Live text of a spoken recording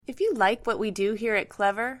like what we do here at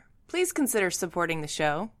Clever, please consider supporting the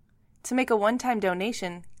show. To make a one-time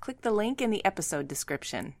donation, click the link in the episode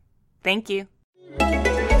description. Thank you.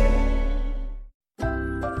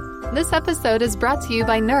 This episode is brought to you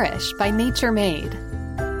by Nourish by Nature Made,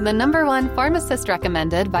 the #1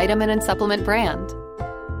 pharmacist-recommended vitamin and supplement brand.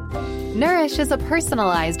 Nourish is a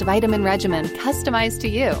personalized vitamin regimen customized to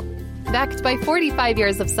you. Backed by 45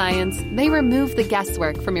 years of science, they remove the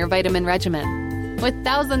guesswork from your vitamin regimen. With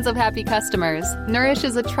thousands of happy customers, Nourish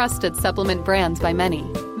is a trusted supplement brand by many.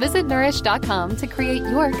 Visit Nourish.com to create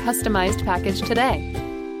your customized package today.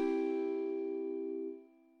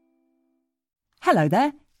 Hello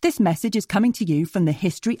there. This message is coming to you from the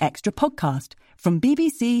History Extra podcast from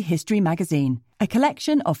BBC History Magazine, a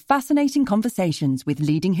collection of fascinating conversations with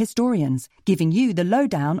leading historians, giving you the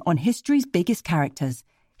lowdown on history's biggest characters,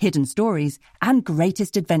 hidden stories, and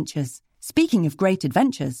greatest adventures. Speaking of great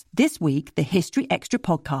adventures, this week the History Extra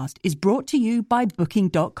podcast is brought to you by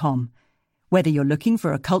Booking.com. Whether you're looking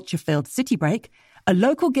for a culture-filled city break, a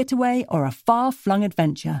local getaway, or a far-flung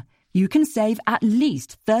adventure, you can save at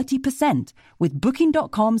least 30% with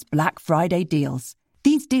Booking.com's Black Friday deals.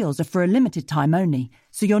 These deals are for a limited time only,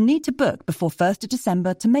 so you'll need to book before 1st of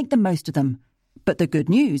December to make the most of them. But the good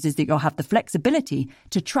news is that you'll have the flexibility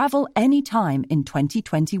to travel anytime in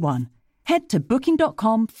 2021. Head to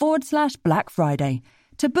Booking.com/Black Friday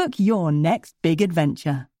to book your next big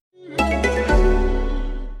adventure.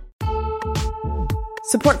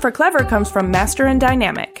 Support for Clever comes from Master and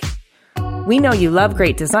Dynamic. We know you love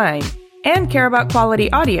great design and care about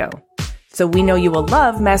quality audio, so we know you will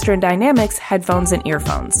love Master and Dynamic's headphones and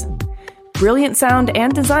earphones. Brilliant sound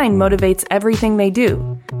and design motivates everything they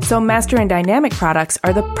do, so Master and Dynamic products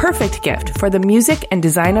are the perfect gift for the music and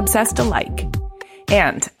design obsessed alike.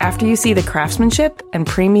 And after you see the craftsmanship and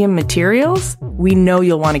premium materials, we know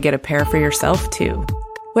you'll want to get a pair for yourself too.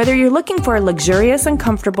 Whether you're looking for luxurious and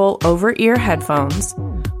comfortable over-ear headphones,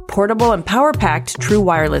 portable and power-packed true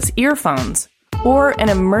wireless earphones, or an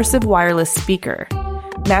immersive wireless speaker,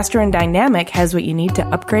 Master and Dynamic has what you need to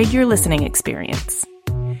upgrade your listening experience.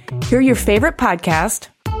 Hear your favorite podcast,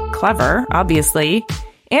 Clever, obviously,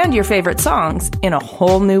 and your favorite songs in a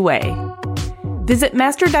whole new way. Visit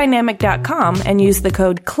masterdynamic.com and use the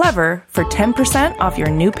code CLEVER for 10% off your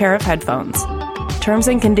new pair of headphones. Terms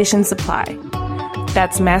and conditions apply.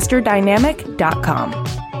 That's masterdynamic.com.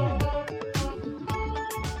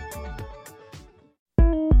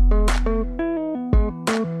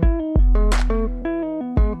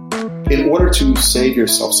 In order to save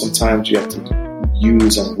yourself, sometimes you have to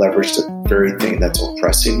use and leverage the very thing that's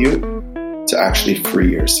oppressing you to actually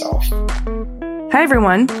free yourself. Hi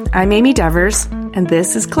everyone, I'm Amy Devers, and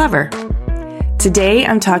this is Clever. Today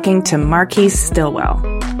I'm talking to Marquise Stillwell.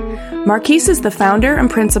 Marquise is the founder and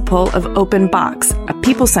principal of Open Box, a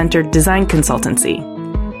people-centered design consultancy.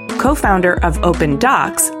 Co-founder of Open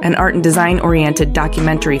Docs, an art and design-oriented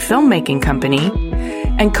documentary filmmaking company,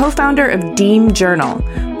 and co-founder of Dean Journal,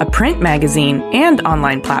 a print magazine and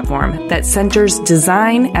online platform that centers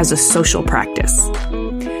design as a social practice.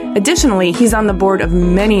 Additionally, he's on the board of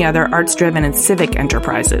many other arts-driven and civic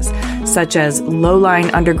enterprises, such as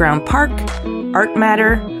Lowline Underground Park, Art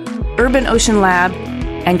Matter, Urban Ocean Lab,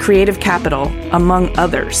 and Creative Capital, among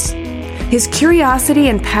others. His curiosity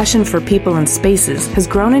and passion for people and spaces has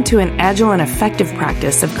grown into an agile and effective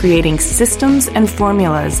practice of creating systems and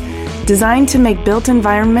formulas designed to make built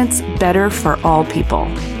environments better for all people.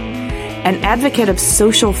 An advocate of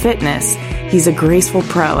social fitness, he's a graceful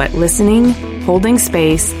pro at listening, holding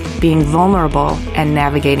space, being vulnerable, and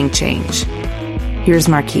navigating change. Here's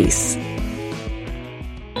Marquise.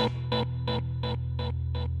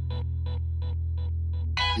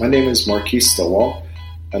 My name is Marquise Stillwell.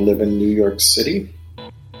 I live in New York City,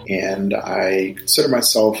 and I consider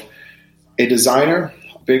myself a designer.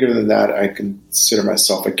 Bigger than that, I consider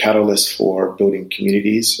myself a catalyst for building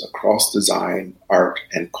communities across design, art,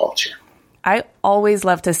 and culture. I always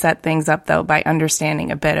love to set things up, though, by understanding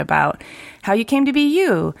a bit about how you came to be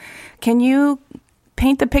you. Can you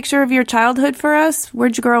paint the picture of your childhood for us?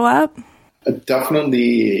 Where'd you grow up?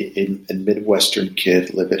 Definitely a Midwestern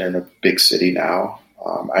kid living in a big city now.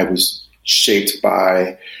 I was shaped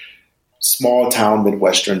by small town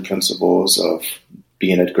Midwestern principles of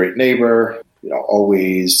being a great neighbor,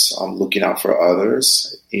 always looking out for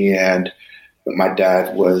others. And my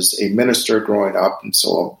dad was a minister growing up, and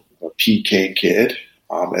so a PK kid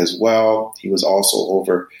as well. He was also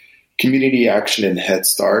over community action and Head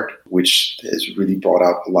Start, which has really brought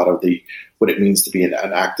out a lot of what it means to be an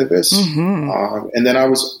activist. Mm-hmm. And then I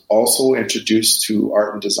was also introduced to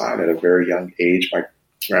art and design at a very young age. My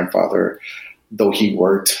grandfather, though he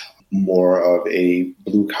worked more of a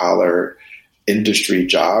blue collar industry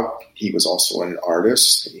job. He was also an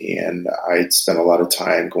artist, and I spent a lot of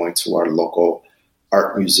time going to our local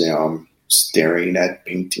art museum, staring at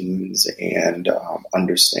paintings and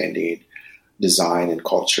understanding design and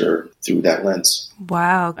culture through that lens.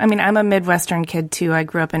 Wow. I mean, I'm a Midwestern kid too. I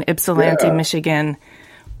grew up in Ypsilanti, Michigan.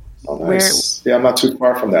 Oh, nice. I'm not too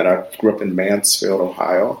far from that. I grew up in Mansfield,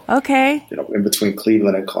 Ohio. Okay. In between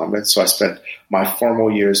Cleveland and Columbus. So I spent my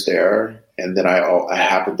formal years there, and then I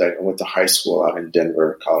went to high school out in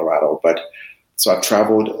Denver, Colorado. So I've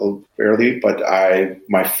traveled fairly, but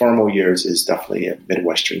my formal years is definitely a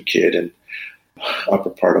Midwestern kid in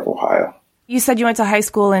upper part of Ohio. You said you went to high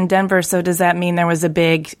school in Denver, so does that mean there was a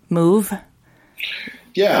big move?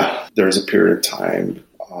 Yeah, there was a period of time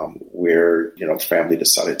where, family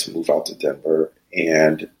decided to move out to Denver.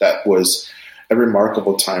 And that was a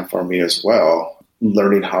remarkable time for me as well,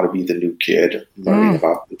 learning how to be the new kid, learning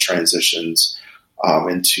about the transitions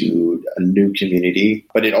into a new community.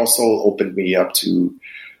 But it also opened me up to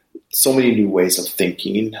so many new ways of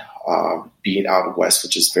thinking, being out west,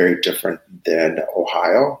 which is very different than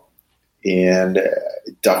Ohio. And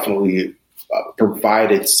it definitely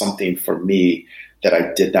provided something for me that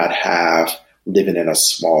I did not have living in a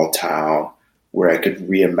small town, where I could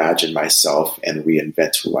reimagine myself and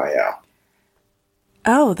reinvent who I am.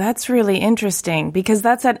 Oh, that's really interesting, because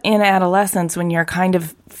that's in adolescence when you're kind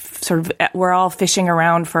of we're all fishing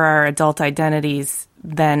around for our adult identities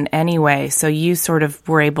then anyway. So you sort of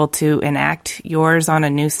were able to enact yours on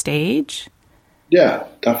a new stage? Yeah,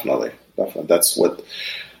 definitely. That's what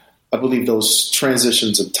I believe, those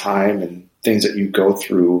transitions of time and things that you go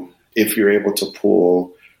through, if you're able to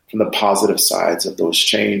pull from the positive sides of those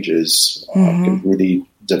changes, can really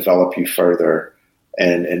develop you further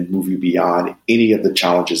and move you beyond any of the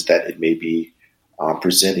challenges that it may be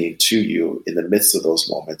presenting to you in the midst of those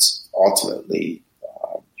moments. Ultimately,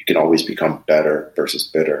 you can always become better versus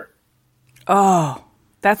bitter. Oh,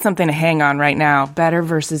 that's something to hang on right now. Better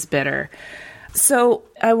versus bitter. So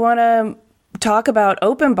I want to talk about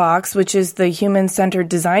OpenBox, which is the human-centered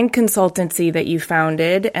design consultancy that you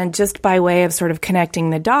founded. And just by way of sort of connecting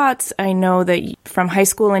the dots, I know that from high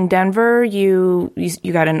school in Denver, you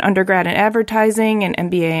got an undergrad in advertising, an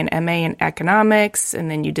MBA and MA in economics,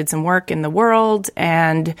 and then you did some work in the world.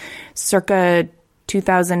 And circa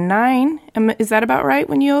 2009, is that about right,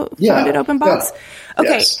 when you founded OpenBox? Yeah.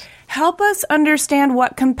 Okay, yes. Help us understand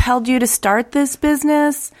what compelled you to start this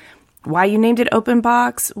business, why you named it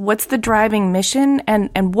OpenBox, what's the driving mission,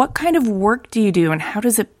 and what kind of work do you do, and how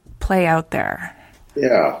does it play out there?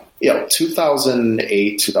 Yeah.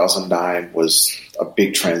 2008, 2009 was a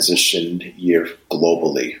big transition year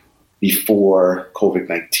globally. Before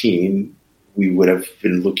COVID-19, we would have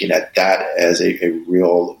been looking at that as a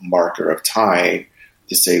real marker of time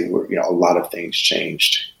to say, a lot of things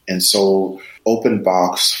changed. And so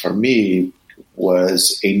OpenBox for me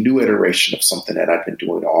was a new iteration of something that I've been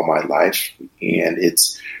doing all my life. And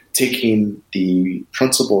it's taking the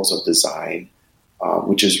principles of design,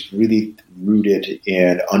 which is really rooted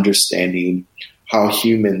in understanding how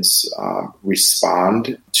humans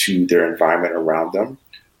respond to their environment around them,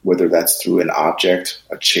 whether that's through an object,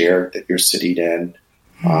 a chair that you're sitting in,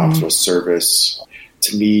 through a service.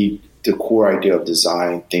 To me, the core idea of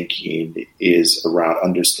design thinking is around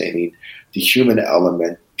understanding the human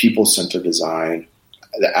element, people-centered design,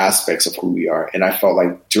 the aspects of who we are. And I felt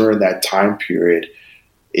like during that time period,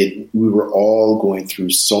 we were all going through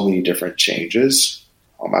so many different changes.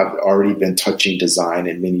 I've already been touching design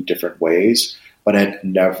in many different ways, but I'd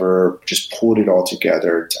never just pulled it all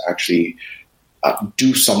together to actually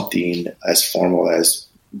do something as formal as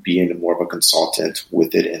being more of a consultant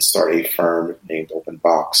with it and start a firm named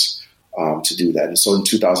OpenBox to do that. And so in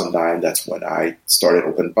 2009, that's when I started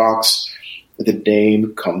OpenBox. The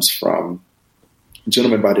name comes from a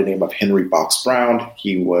gentleman by the name of Henry Box Brown.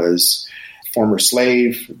 He was a former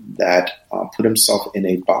slave that put himself in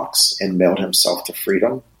a box and mailed himself to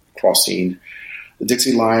freedom, crossing the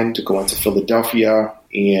Dixie Line to go into Philadelphia.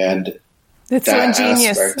 And it's so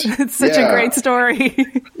ingenious. It's such a great story.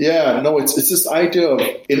 It's this idea of,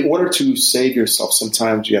 in order to save yourself,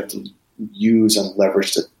 sometimes you have to use and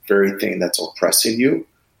leverage the very thing that's oppressing you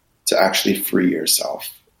to actually free yourself.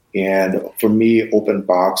 And for me,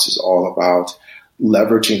 OpenBox is all about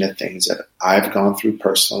leveraging the things that I've gone through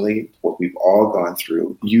personally, what we've all gone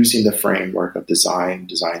through, using the framework of design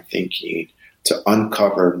thinking to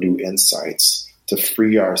uncover new insights, to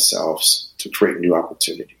free ourselves, to create new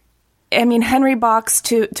opportunity. I mean, Henry Box,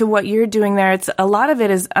 to what you're doing there, it's a lot of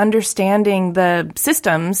it is understanding the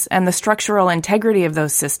systems and the structural integrity of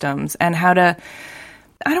those systems and how to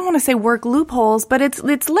I don't want to say work loopholes, but it's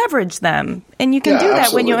leverage them. And you can do that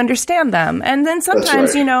absolutely. when you understand them. And then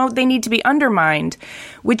sometimes, right. they need to be undermined,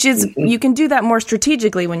 which is, you can do that more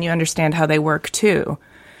strategically when you understand how they work too.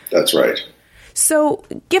 That's right. So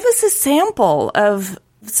give us a sample of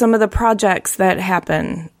some of the projects that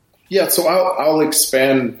happen. Yeah, so I'll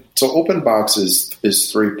expand. So OpenBox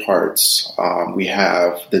is three parts. We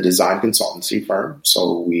have the design consultancy firm.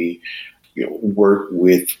 So we work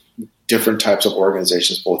with different types of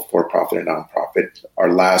organizations, both for-profit and nonprofit.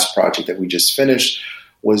 Our last project that we just finished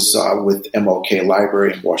was with MLK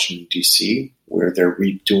Library in Washington, D.C., where they're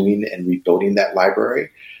redoing and rebuilding that library.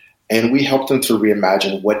 And we helped them to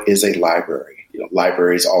reimagine what is a library.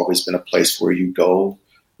 Library has always been a place where you go,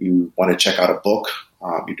 you want to check out a book,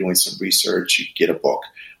 you're doing some research, you get a book.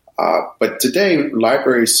 But today,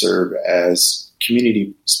 libraries serve as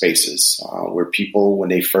community spaces where people, when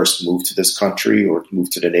they first move to this country or move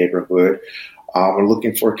to the neighborhood, are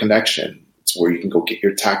looking for a connection. It's where you can go get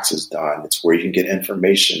your taxes done. It's where you can get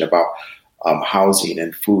information about housing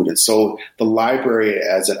and food. And so the library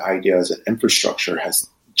as an idea, as an infrastructure has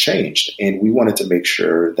changed. And we wanted to make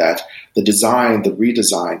sure that the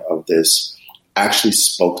redesign of this actually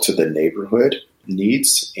spoke to the neighborhood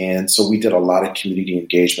needs. And so we did a lot of community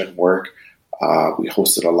engagement work. We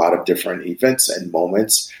hosted a lot of different events and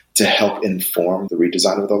moments to help inform the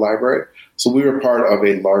redesign of the library. So we were part of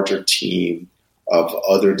a larger team of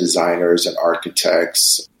other designers and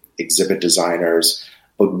architects, exhibit designers,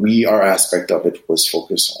 but our aspect of it was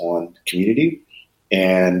focused on community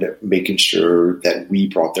and making sure that we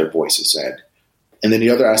brought their voices in. And then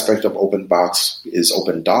the other aspect of OpenBox is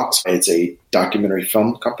Open Docs. It's a documentary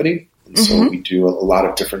film company. And so we do a lot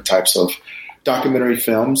of different types of documentary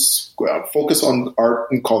films, focus on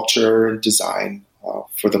art and culture and design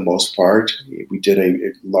for the most part. We did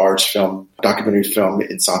a large documentary film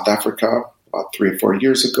in South Africa about 3 or 4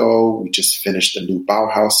 years ago. We just finished a new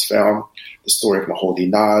Bauhaus film, the story of Maholdi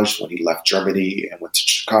Nagy when he left Germany and went to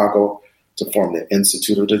Chicago to form the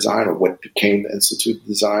Institute of Design, or what became the Institute of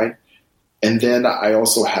Design. And then I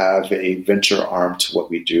also have a venture arm to what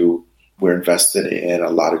we do. We're invested in a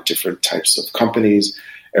lot of different types of companies,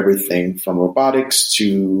 everything from robotics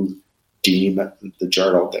to Deem, the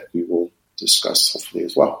journal that we will discuss hopefully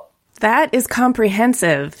as well. That is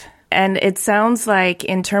comprehensive. And it sounds like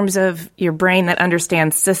in terms of your brain that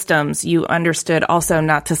understands systems, you understood also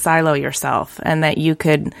not to silo yourself and that you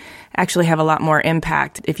could actually have a lot more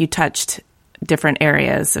impact if you touched different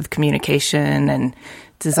areas of communication and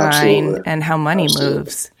design and how money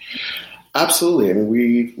moves. Absolutely. I mean,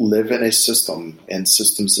 we live in a system, and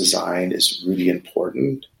systems design is really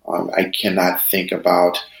important. I cannot think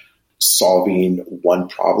about solving one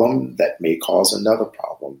problem that may cause another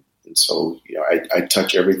problem. And so, I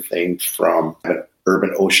touch everything from an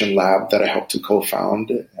urban ocean lab that I helped to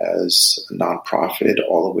co-found as a nonprofit,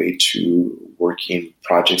 all the way to working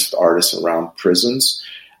projects with artists around prisons,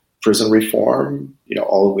 prison reform,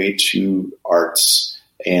 all the way to arts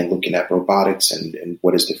and looking at robotics and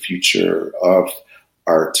what is the future of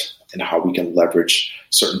art and how we can leverage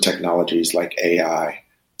certain technologies like AI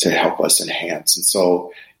to help us enhance. And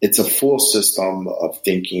so it's a full system of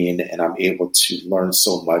thinking, and I'm able to learn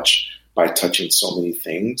so much by touching so many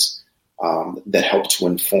things that help to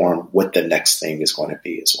inform what the next thing is going to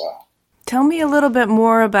be as well. Tell me a little bit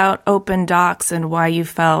more about Open Docs and why you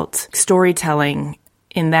felt storytelling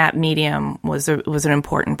in that medium was an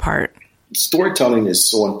important part. Storytelling is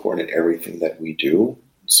so important in everything that we do.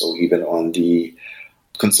 So even on the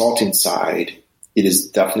consulting side, it is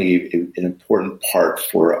definitely an important part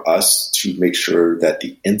for us to make sure that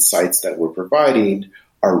the insights that we're providing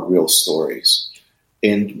are real stories.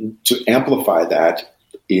 And to amplify that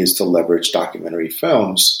is to leverage documentary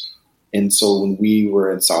films. And so when we were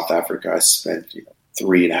in South Africa, I spent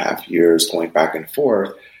 3.5 years going back and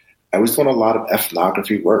forth. I was doing a lot of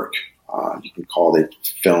ethnography work. You can call it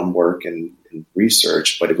film work and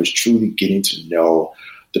research, but it was truly getting to know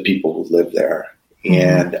the people who live there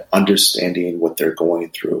and understanding what they're going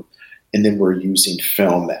through. And then we're using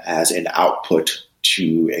film as an output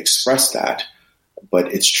to express that.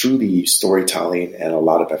 But it's truly storytelling and a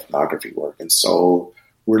lot of ethnography work. And so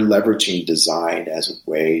we're leveraging design as a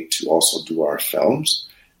way to also do our films,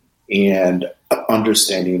 and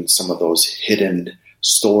understanding some of those hidden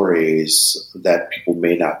stories that people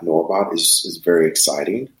may not know about is very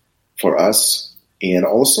exciting for us. And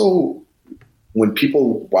also, when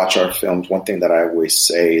people watch our films, one thing that I always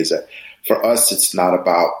say is that for us, it's not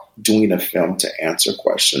about doing a film to answer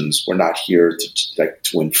questions. We're not here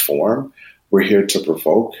to inform. We're here to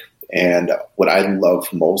provoke. And what I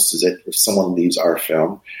love most is that if someone leaves our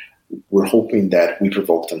film, we're hoping that we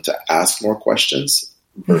provoke them to ask more questions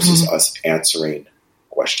versus us answering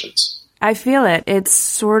questions. I feel it. It's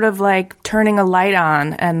sort of like turning a light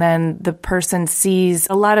on, and then the person sees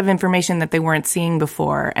a lot of information that they weren't seeing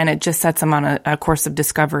before, and it just sets them on a course of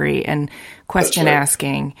discovery and question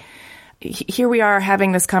asking. Here we are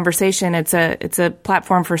having this conversation. It's a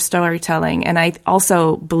platform for storytelling, and I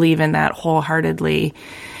also believe in that wholeheartedly.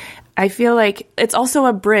 I feel like it's also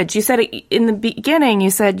a bridge. You said in the beginning,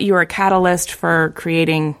 you said you were a catalyst for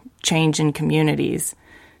creating change in communities.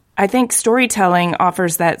 I think storytelling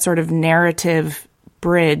offers that sort of narrative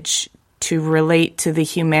bridge to relate to the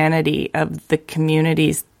humanity of the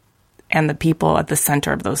communities and the people at the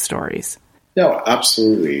center of those stories. No,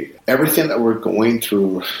 absolutely. Everything that we're going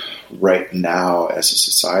through right now as a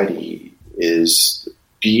society is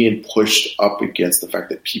being pushed up against the fact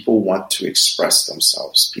that people want to express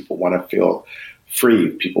themselves. People want to feel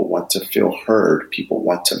free. People want to feel heard. People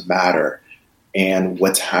want to matter. And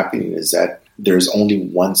what's happening is that there's only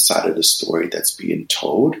one side of the story that's being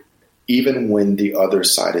told. Even when the other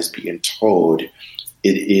side is being told, it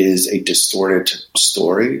is a distorted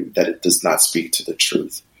story that it does not speak to the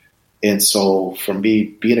truth. And so for me,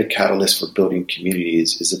 being a catalyst for building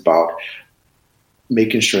communities is about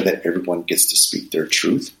making sure that everyone gets to speak their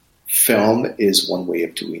truth. Film is one way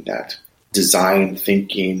of doing that. Design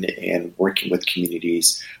thinking and working with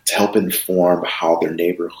communities to help inform how their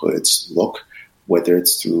neighborhoods look, whether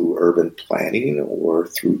it's through urban planning or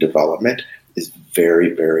through development, is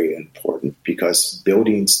very, very important because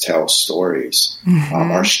buildings tell stories.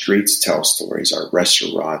 Our streets tell stories. Our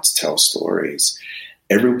restaurants tell stories.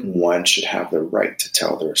 Everyone should have the right to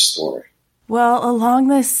tell their story. Well, along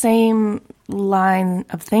this same line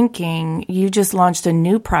of thinking, you just launched a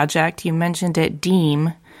new project. You mentioned it,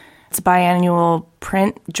 Deem. It's a biannual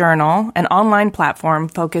print journal, an online platform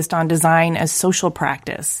focused on design as social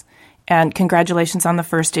practice. And congratulations on the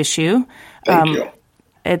first issue. Thank you.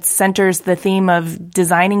 It centers the theme of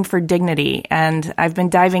designing for dignity, and I've been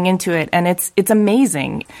diving into it, and it's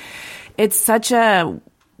amazing. It's such a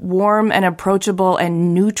warm and approachable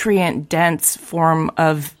and nutrient-dense form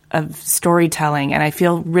of storytelling, and I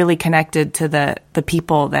feel really connected to the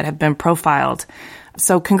people that have been profiled.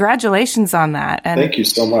 So congratulations on that. And thank you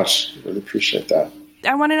so much. Really appreciate that.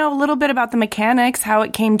 I want to know a little bit about the mechanics, how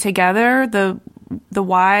it came together, the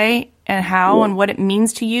why and how and what it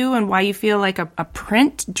means to you and why you feel like a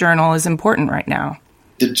print journal is important right now.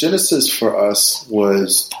 The genesis for us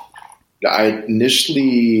was I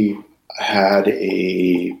initially had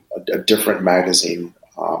a different magazine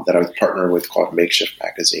that I was partnered with called Makeshift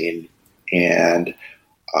Magazine. And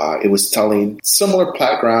it was telling similar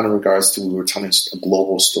background in regards to we were telling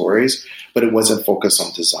global stories, but it wasn't focused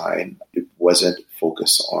on design. It wasn't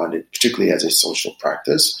focused on it, particularly as a social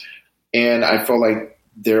practice. And I felt like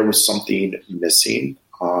there was something missing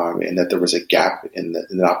and that there was a gap in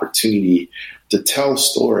the opportunity to tell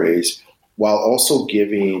stories while also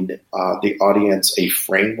giving the audience a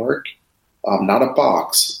framework, not a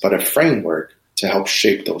box, but a framework to help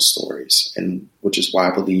shape those stories. And which is why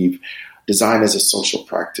I believe design as a social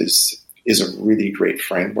practice is a really great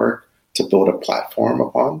framework to build a platform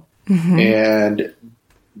upon. Mm-hmm. And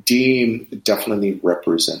Deem definitely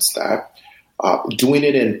represents that. Doing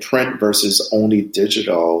it in print versus only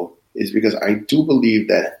digital is because I do believe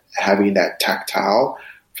that having that tactile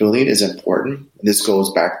feeling is important. And this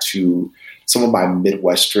goes back to some of my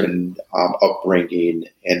Midwestern upbringing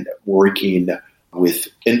and working with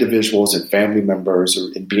individuals and family members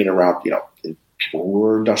and being around, people who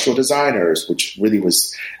were industrial designers, which really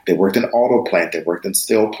was, they worked in auto plant, they worked in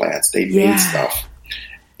steel plants, they made stuff.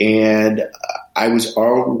 And I was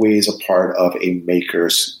always a part of a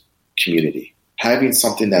maker's community. Having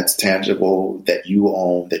something that's tangible, that you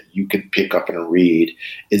own, that you can pick up and read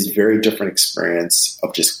is a very different experience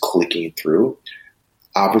of just clicking through.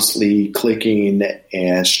 Obviously, clicking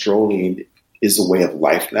and strolling is a way of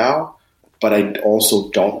life now, but I also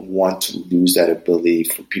don't want to lose that ability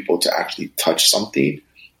for people to actually touch something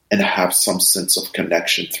and have some sense of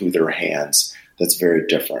connection through their hands that's very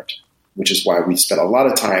different, which is why we spent a lot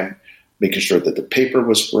of time making sure that the paper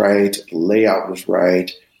was right, the layout was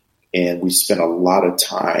right, and we spent a lot of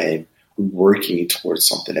time working towards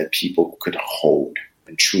something that people could hold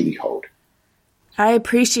and truly hold. I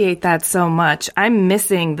appreciate that so much. I'm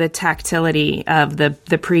missing the tactility of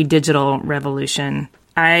the pre-digital revolution.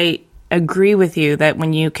 I agree with you that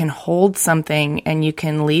when you can hold something and you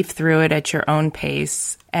can leaf through it at your own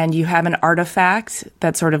pace and you have an artifact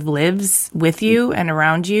that sort of lives with you and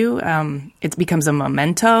around you, it becomes a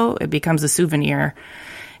memento, it becomes a souvenir,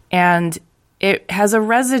 and it has a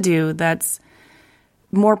residue that's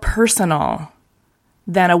more personal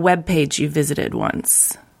than a web page you visited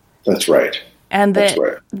once. That's right. And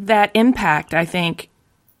that impact, I think,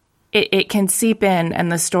 it can seep in and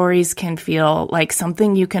the stories can feel like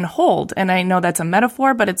something you can hold. And I know that's a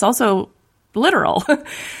metaphor, but it's also literal.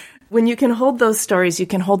 When you can hold those stories, you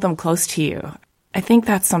can hold them close to you. I think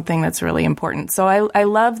that's something that's really important. So I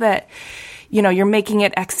love that, you're making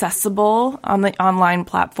it accessible on the online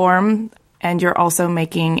platform and you're also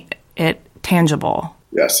making it tangible.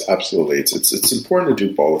 Yes, absolutely. It's important to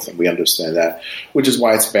do both, and we understand that, which is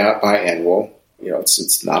why it's biannual.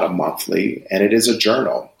 It's not a monthly, and it is a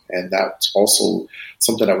journal. And that's also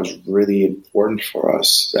something that was really important for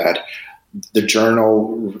us, that the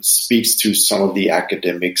journal speaks to some of the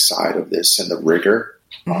academic side of this and the rigor,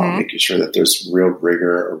 making sure that there's real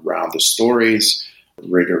rigor around the stories,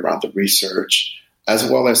 rigor around the research, as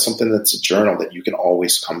well as something that's a journal that you can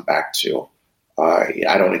always come back to.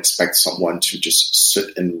 I don't expect someone to just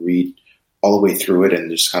sit and read all the way through it and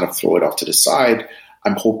just kind of throw it off to the side.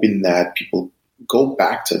 I'm hoping that people go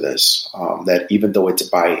back to this, that even though it's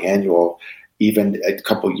biannual, even a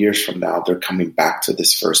couple of years from now, they're coming back to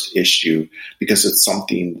this first issue because it's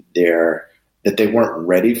something there that they weren't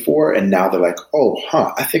ready for. And now they're like,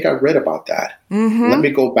 I think I read about that. Let me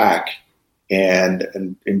go back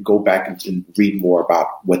and go back and read more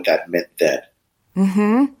about what that meant then.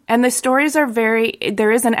 And the stories are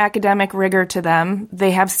there is an academic rigor to them.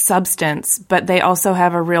 They have substance, but they also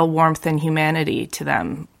have a real warmth and humanity to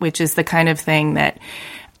them, which is the kind of thing that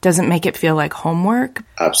doesn't make it feel like homework.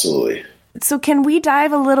 Absolutely. So can we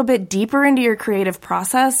dive a little bit deeper into your creative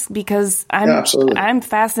process? Because I'm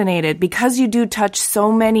fascinated because you do touch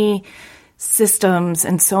so many systems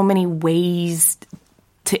and so many ways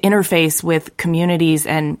to interface with communities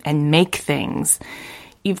and make things.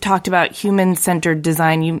 You've talked about human-centered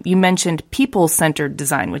design. You mentioned people-centered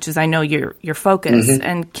design, which is, I know, your focus.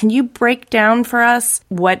 And can you break down for us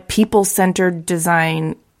what people-centered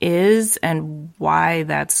design is and why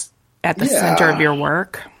that's at the center of your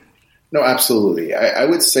work? No, absolutely. I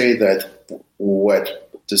would say that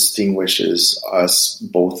what distinguishes us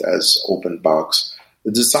both as Open Box,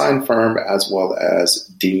 the design firm, as well as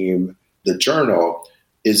Deem, the journal,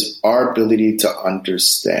 is our ability to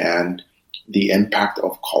understand the impact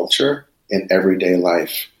of culture in everyday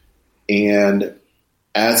life. And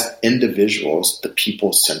as individuals, the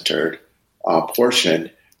people-centered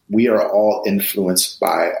portion, we are all influenced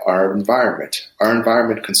by our environment. Our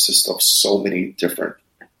environment consists of so many different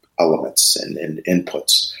elements and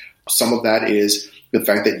inputs. Some of that is the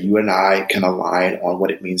fact that you and I can align on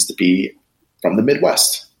what it means to be from the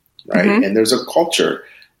Midwest, right? And there's a culture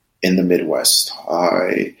in the Midwest.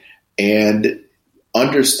 And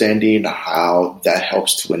understanding how that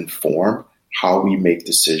helps to inform how we make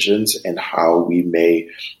decisions and how we may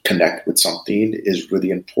connect with something is really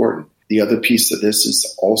important. The other piece of this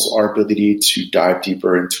is also our ability to dive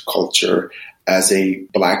deeper into culture as a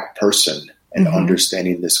Black person and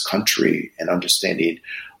understanding this country and understanding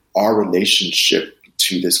our relationship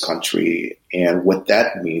to this country and what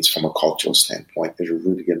that means from a cultural standpoint is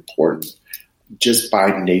really important. Just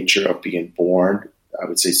by nature of being born, I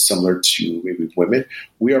would say similar to maybe women,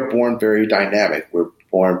 we are born very dynamic. We're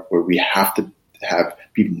born where we have to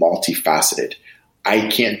be multifaceted. I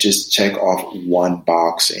can't just check off one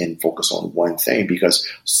box and focus on one thing because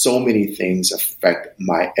so many things affect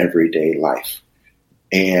my everyday life.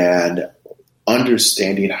 And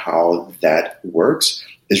understanding how that works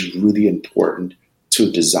is really important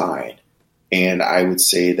to design. And I would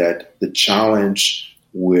say that the challenge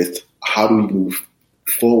with how do we move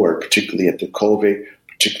forward, particularly after COVID,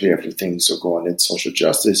 particularly after things are going in social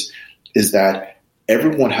justice, is that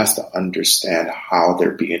everyone has to understand how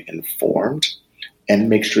they're being informed and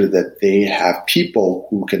make sure that they have people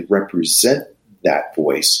who can represent that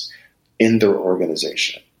voice in their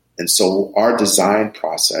organization. And so our design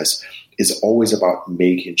process is always about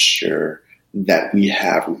making sure that we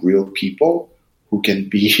have real people who can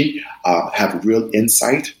be have real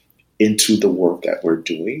insight into the work that we're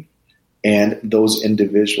doing. And those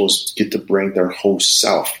individuals get to bring their whole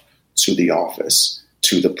self to the office,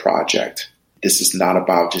 to the project. This is not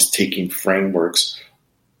about just taking frameworks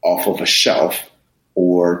off of a shelf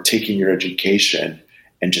or taking your education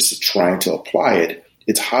and just trying to apply it.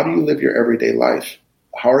 It's how do you live your everyday life?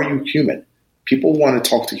 How are you human? People want to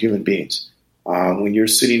talk to human beings. When you're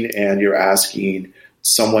sitting and you're asking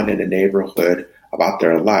someone in a neighborhood about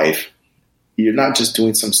their life, you're not just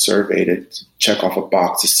doing some survey to check off a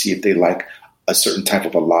box to see if they like a certain type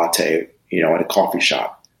of a latte, at a coffee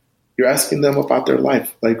shop. You're asking them about their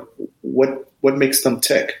life, like what makes them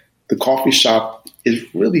tick. The coffee shop is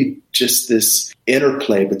really just this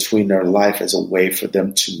interplay between their life as a way for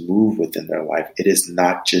them to move within their life. It's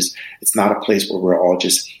not a place where we're all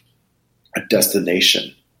just a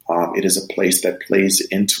destination. It is a place that plays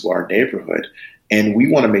into our neighborhood. And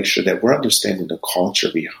we want to make sure that we're understanding the culture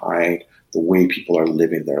behind the way people are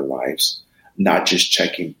living their lives, not just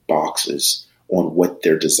checking boxes on what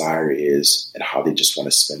their desire is and how they just want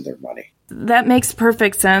to spend their money. That makes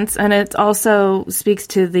perfect sense. And it also speaks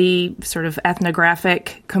to the sort of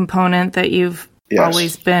ethnographic component that you've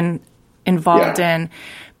always been involved in.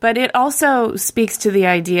 But it also speaks to the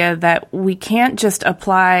idea that we can't just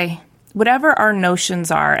apply whatever our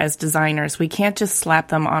notions are as designers. We can't just slap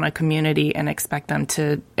them on a community and expect them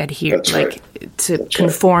to adhere, to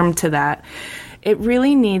conform to that. It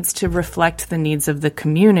really needs to reflect the needs of the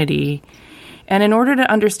community. And in order to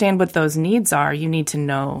understand what those needs are, you need to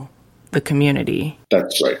know the community.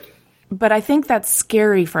 That's right. But I think that's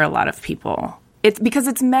scary for a lot of people. It's because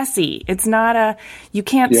it's messy. It's not you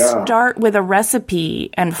can't start with a recipe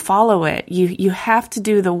and follow it. You have to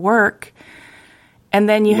do the work, and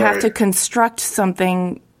then you have to construct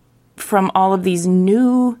something from all of these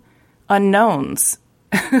new unknowns.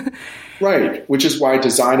 Right, which is why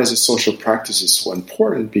design as a social practice is so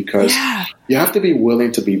important, because you have to be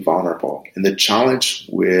willing to be vulnerable. And the challenge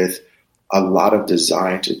with a lot of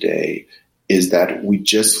design today is that we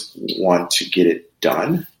just want to get it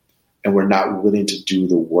done, and we're not willing to do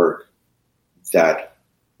the work that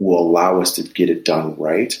will allow us to get it done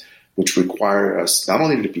right, which require us not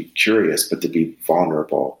only to be curious, but to be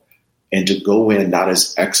vulnerable and to go in not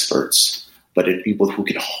as experts, but as people who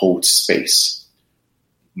can hold space.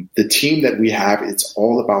 The team that we have, it's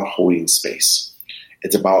all about holding space.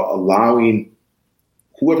 It's about allowing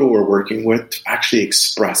whoever we're working with to actually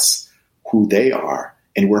express who they are.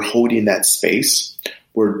 And we're holding that space.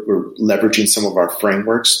 We're leveraging some of our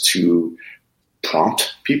frameworks to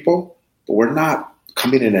prompt people, but we're not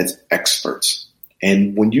coming in as experts.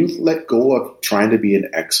 And when you let go of trying to be an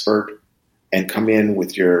expert and come in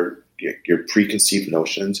with your preconceived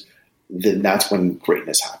notions, then that's when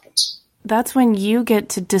greatness happens. That's when you get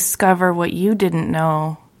to discover what you didn't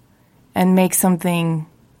know and make something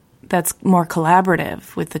that's more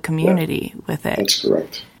collaborative with the community with it. That's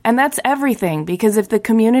correct. And that's everything, because if the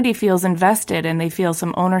community feels invested and they feel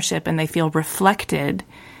some ownership and they feel reflected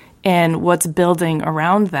in what's building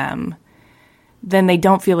around them, then they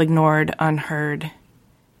don't feel ignored, unheard,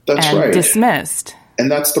 and dismissed. And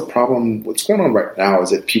that's the problem. What's going on right now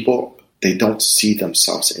is that people, they don't see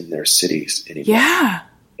themselves in their cities anymore. Yeah.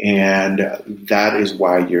 And that is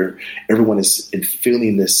why everyone is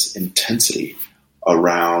feeling this intensity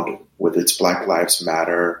around whether it's Black Lives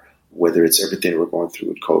Matter, whether it's everything we're going through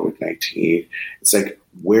with COVID-19. It's like,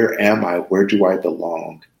 where am I? Where do I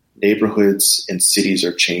belong? Neighborhoods and cities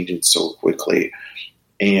are changing so quickly.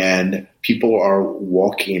 And people are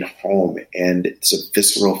walking home, and it's a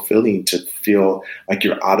visceral feeling to feel like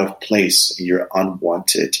you're out of place, and you're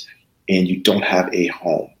unwanted, and you don't have a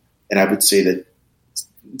home. And I would say that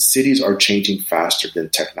cities are changing faster than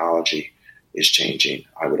technology is changing,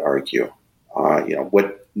 I would argue.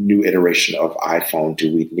 What new iteration of iPhone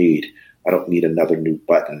do we need? I don't need another new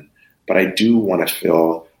button. But I do want to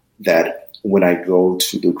feel that when I go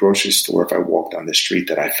to the grocery store, if I walk down the street,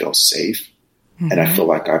 that I feel safe and I feel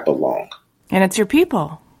like I belong. And it's your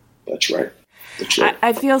people. That's right. That's right.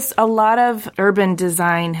 I feel a lot of urban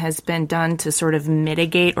design has been done to sort of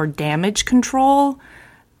mitigate or damage control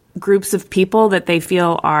groups of people that they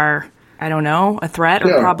feel are, I don't know, a threat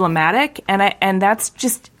or problematic. And that's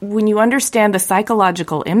just, when you understand the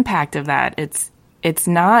psychological impact of that, it's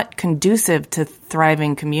not conducive to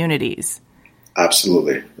thriving communities.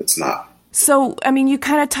 Absolutely. It's not. So, I mean, you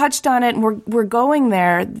kind of touched on it, and we're going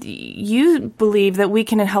there. You believe that we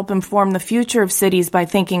can help inform the future of cities by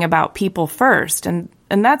thinking about people first. And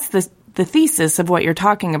that's the thesis of what you're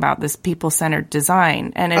talking about, this people-centered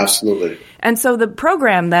design. And absolutely. And so the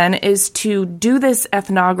program then is to do this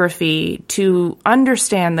ethnography, to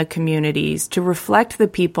understand the communities, to reflect the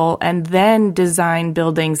people, and then design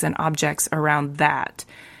buildings and objects around that,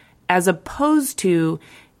 as opposed to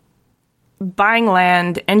buying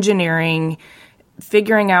land, engineering,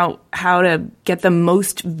 figuring out how to get the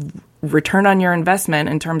most return on your investment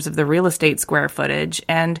in terms of the real estate square footage.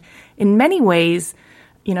 And in many ways,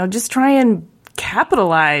 just try and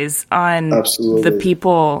capitalize on the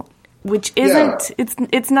people, which isn't,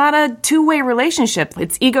 it's not a two-way relationship.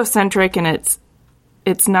 It's egocentric, and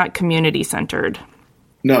it's not community-centered.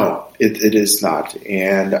 No, it is not.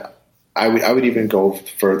 And I would even go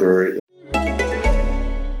further.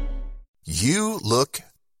 You look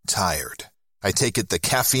tired. I take it the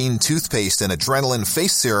caffeine, toothpaste, and adrenaline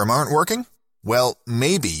face serum aren't working? Well,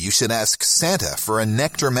 maybe you should ask Santa for a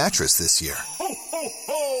Nectar mattress this year.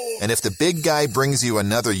 And if the big guy brings you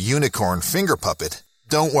another unicorn finger puppet,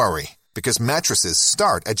 don't worry. because mattresses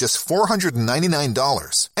start at just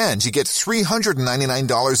 $499, and you get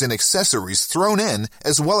 $399 in accessories thrown in,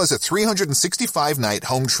 as well as a 365-night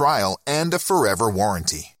home trial and a forever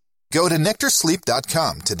warranty. Go to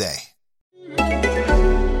NectarSleep.com today.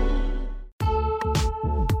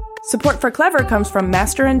 Support for Clever comes from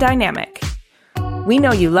Master and Dynamic. We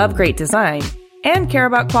know you love great design and care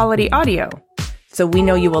about quality audio, so we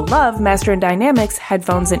know you will love Master and Dynamic's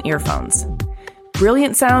headphones and earphones.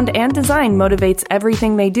 Brilliant sound and design motivates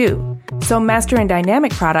everything they do, so Master and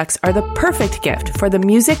Dynamic products are the perfect gift for the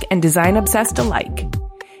music and design obsessed alike.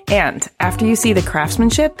 And after you see the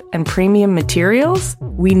craftsmanship and premium materials,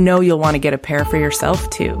 we know you'll want to get a pair for yourself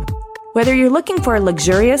too. Whether you're looking for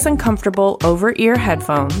luxurious and comfortable over-ear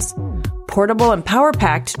headphones, portable and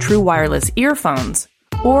power-packed true wireless earphones,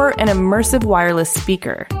 or an immersive wireless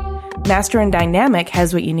speaker, Master and Dynamic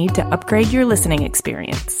has what you need to upgrade your listening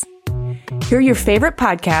experience. Hear your favorite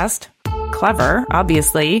podcast, Clever,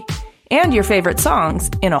 obviously, and your favorite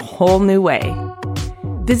songs in a whole new way.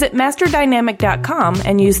 Visit masterdynamic.com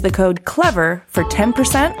and use the code CLEVER for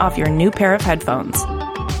 10% off your new pair of headphones.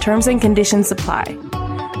 Terms and conditions apply.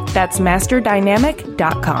 That's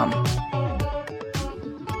masterdynamic.com.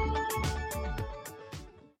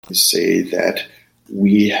 Say that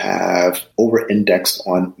we have over-indexed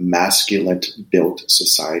on masculine-built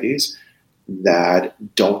societies that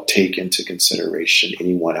don't take into consideration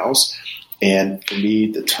anyone else. And for me,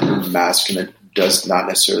 the term masculine does not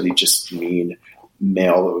necessarily just mean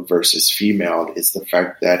male versus female. It's the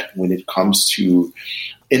fact that when it comes to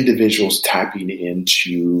individuals tapping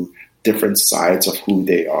into different sides of who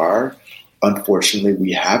they are, unfortunately,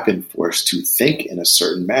 we have been forced to think in a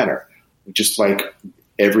certain manner. Just like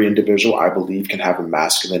every individual, I believe, can have a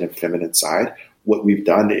masculine and feminine side. What we've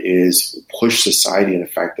done is push society in the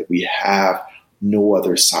fact that we have no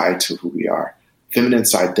other side to who we are. Feminine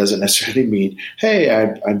side doesn't necessarily mean, hey,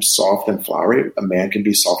 I'm soft and flowery. A man can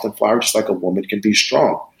be soft and flowery just like a woman can be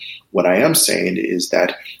strong. What I am saying is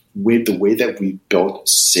that with the way that we built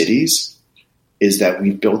cities is that we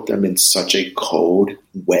built them in such a code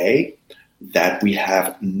way that we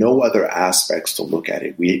have no other aspects to look at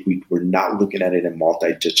it. We're not looking at it in a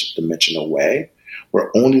multi-dimensional way. We're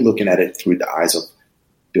only looking at it through the eyes of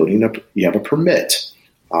building up. You have a permit.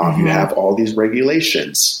 You have all these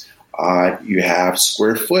regulations. You have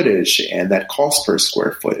square footage and that cost per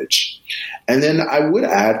square footage. And then I would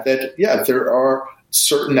add that, yeah, there are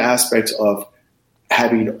certain aspects of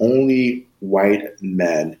having only white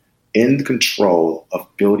men in control of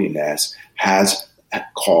building this has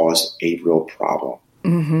caused a real problem.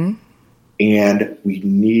 Mm-hmm. And we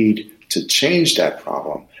need to change that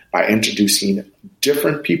problem by introducing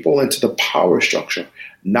different people into the power structure,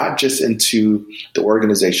 not just into the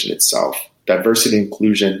organization itself. Diversity and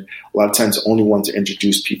inclusion, a lot of times only want to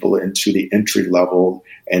introduce people into the entry level,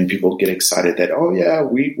 and people get excited that, oh yeah,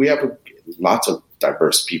 we have lots of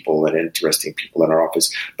diverse people and interesting people in our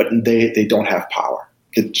office, but they don't have power.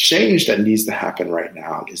 The change that needs to happen right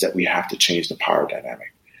now is that we have to change the power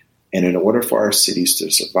dynamic. And in order for our cities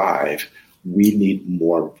to survive, we need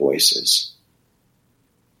more voices.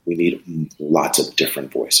 We need lots of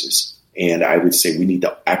different voices. And I would say we need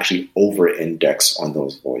to actually over-index on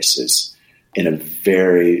those voices in a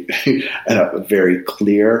very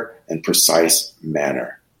clear and precise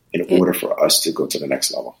manner in order for us to go to the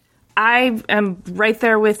next level. I am right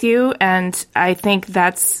there with you, and I think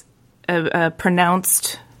that's a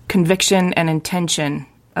pronounced conviction and intention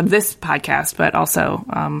of this podcast, but also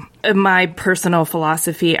my personal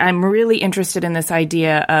philosophy. I'm really interested in this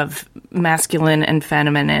idea of masculine and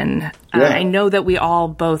feminine. Yeah. I know that we all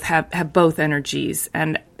both have both energies,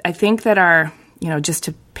 and I think that our, just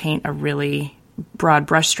to paint a really broad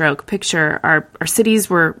brushstroke picture, our cities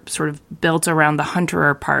were sort of built around the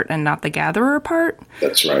hunterer part and not the gatherer part.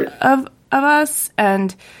 That's right. Of us,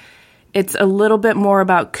 and it's a little bit more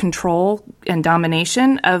about control and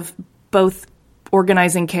domination of both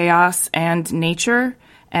organizing chaos and nature,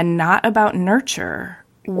 and not about nurture.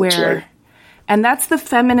 Right. And that's the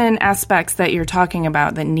feminine aspects that you're talking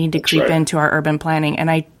about that need to creep into our urban planning.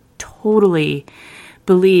 And I totally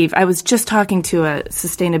believe, I was just talking to a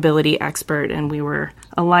sustainability expert, and we were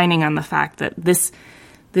aligning on the fact that this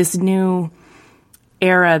new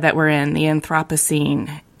era that we're in, the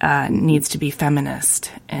Anthropocene, needs to be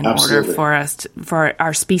feminist in order for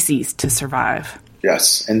our species to survive.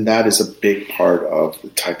 Yes, and that is a big part of the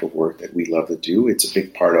type of work that we love to do. It's a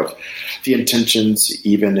big part of the intentions,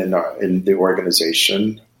 even in the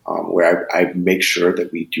organization, where I make sure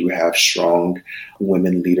that we do have strong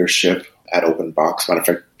women leadership at Open Box. Matter of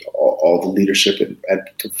fact, all the leadership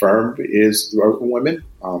at the firm are women.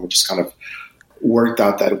 Just kind of worked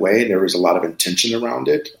out that way. There was a lot of intention around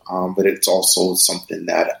it, but it's also something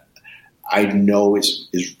that I know is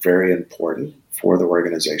very important for the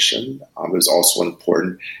organization. It was also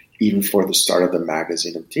important even for the start of the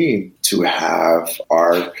magazine and team to have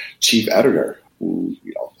our chief editor, who,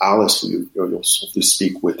 Alice, who you'll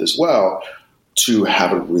speak with as well, to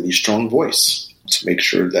have a really strong voice to make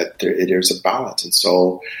sure that there's a balance. And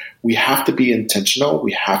so we have to be intentional.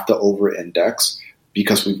 We have to over-index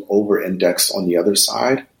because we've over-indexed on the other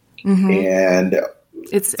side. Mm-hmm. And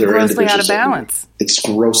it's grossly out of balance. It's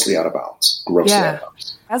grossly out of balance. Out of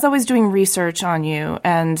balance. As I was doing research on you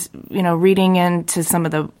and, reading into some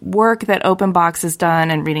of the work that Open Box has done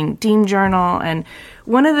and reading Dean Journal, and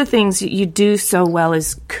one of the things you do so well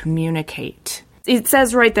is communicate. It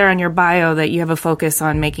says right there on your bio that you have a focus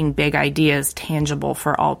on making big ideas tangible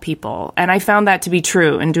for all people. And I found that to be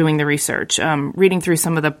true in doing the research. Reading through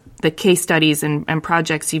some of the case studies and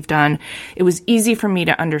projects you've done, it was easy for me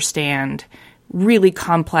to understand really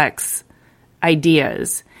complex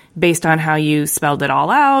ideas based on how you spelled it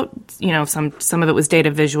all out. Some of it was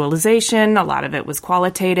data visualization. A lot of it was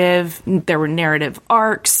qualitative. There were narrative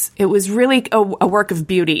arcs. It was really a work of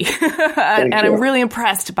beauty. And I'm really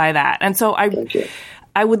impressed by that. And so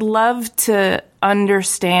I would love to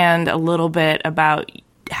understand a little bit about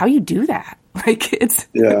how you do that. It's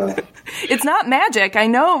not magic. I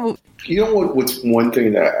know. What's one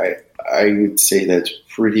thing that I would say that's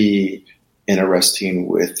pretty interesting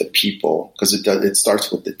with the people, because it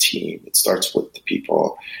starts with the team. It starts with the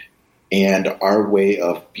people and our way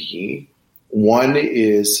of being. One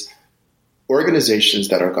is organizations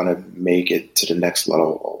that are going to make it to the next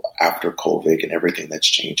level after COVID and everything that's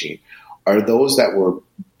changing are those that were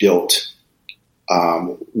built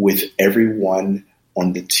with everyone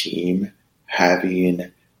on the team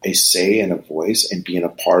having a say and a voice and being a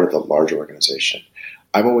part of the larger organization.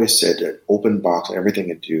 I've always said that Open Box and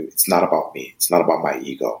everything I do, it's not about me. It's not about my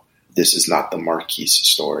ego. This is not the Marquise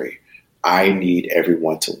story. I need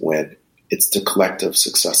everyone to win. It's the collective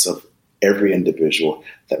success of every individual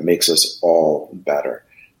that makes us all better.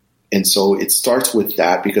 And so it starts with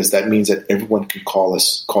that, because that means that everyone can call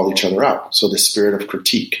each other out. So the spirit of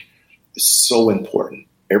critique is so important.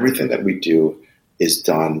 Everything that we do is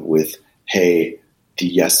done with, hey, the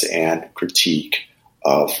yes and critique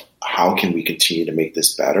of how can we continue to make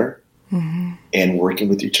this better, mm-hmm. and working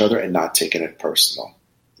with each other and not taking it personal.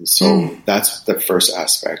 And so that's the first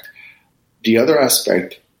aspect. The other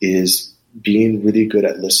aspect is being really good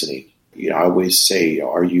at listening. I always say,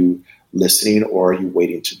 are you listening or are you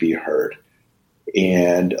waiting to be heard?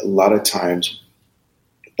 And a lot of times,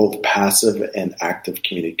 both passive and active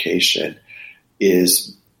communication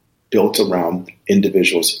is built around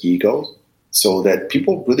individuals' egos, so that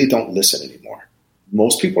people really don't listen anymore.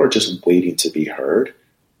 Most people are just waiting to be heard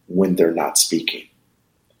when they're not speaking.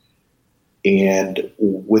 And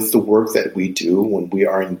with the work that we do, when we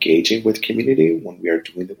are engaging with community, when we are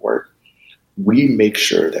doing the work, we make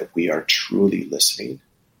sure that we are truly listening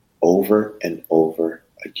over and over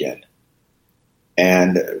again.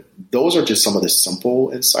 And those are just some of the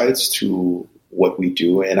simple insights to what we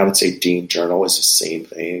do. And I would say Dean Journal is the same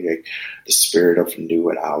thing, like the spirit of New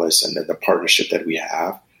and Alice and the partnership that we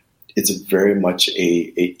have. It's very much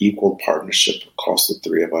a equal partnership across the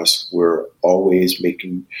three of us. We're always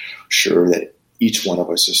making sure that each one of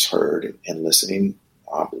us is heard and listening,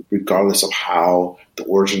 regardless of how the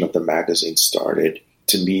origin of the magazine started.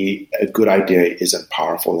 To me, a good idea isn't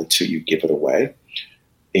powerful until you give it away.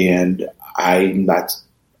 And I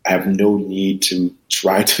have no need to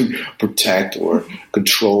try to protect or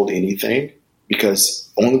control anything, because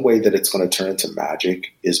the only way that it's going to turn into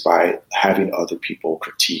magic is by having other people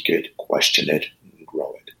critique it, question it, and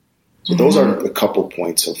grow it. So those are a couple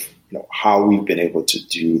points of how we've been able to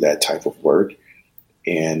do that type of work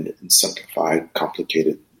and simplify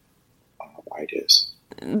complicated ideas.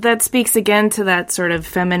 That speaks again to that sort of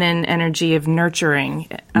feminine energy of nurturing.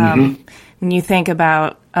 When you think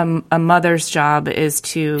about a mother's job is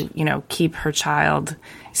to, keep her child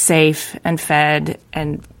safe and fed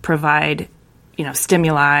and provide,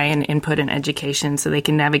 stimuli and input and education so they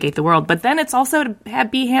can navigate the world. But then it's also to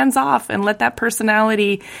be hands off and let that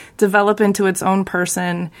personality develop into its own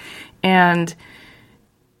person and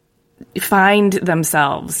find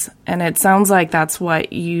themselves. And it sounds like that's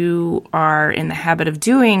what you are in the habit of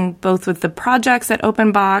doing, both with the projects at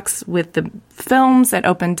Open Box, with the films at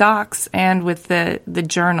Open Docs, and with the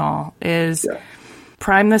journal, is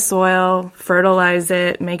prime the soil, fertilize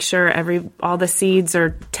it, make sure all the seeds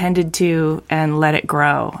are tended to, and let it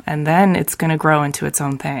grow. And then it's going to grow into its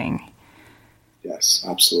own thing. Yes,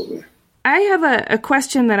 absolutely. I have a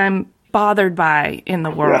question that I'm bothered by in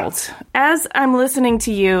the world. Yeah. As I'm listening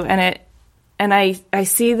to you and I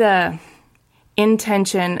see the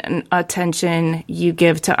intention and attention you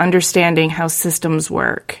give to understanding how systems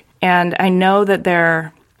work. And I know that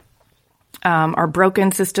there are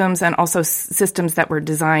broken systems and also systems that were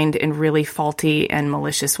designed in really faulty and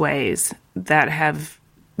malicious ways that have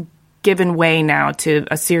given way now to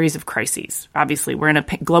a series of crises. Obviously, we're in a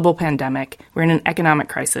global pandemic. We're in an economic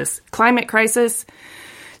crisis, climate crisis,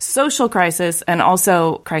 social crisis, and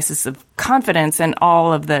also crisis of confidence in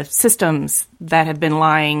all of the systems that have been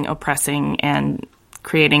lying, oppressing, and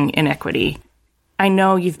creating inequity. I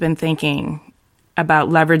know you've been thinking about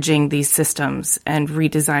leveraging these systems and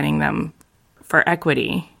redesigning them for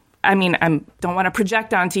equity. I mean, I don't want to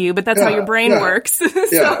project onto you, but that's how your brain works.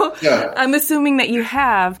 So I'm assuming that you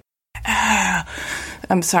have.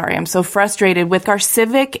 I'm sorry, I'm so frustrated with our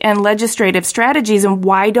civic and legislative strategies, and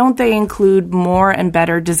why don't they include more and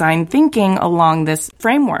better design thinking along this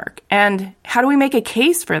framework? And how do we make a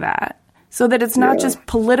case for that so that it's not just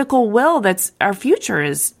political will that's our future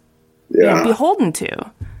is beholden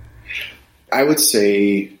to? I would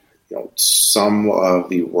say some of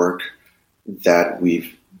the work that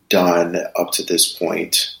we've done up to this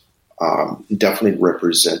point definitely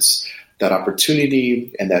represents that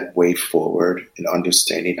opportunity and that way forward in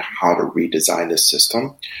understanding how to redesign the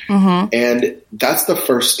system. Mm-hmm. And that's the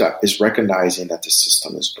first step, is recognizing that the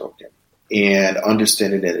system is broken and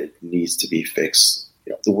understanding that it needs to be fixed.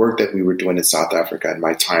 The work that we were doing in South Africa and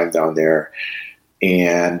my time down there,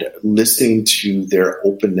 and listening to their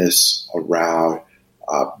openness around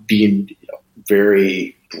being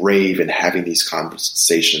very brave and having these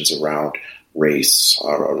conversations around race,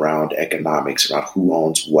 around economics, around who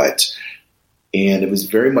owns what. And it was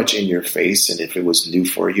very much in your face. And if it was new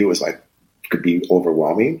for you, it was like, could be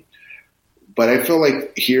overwhelming. But I feel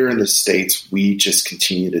like here in the States, we just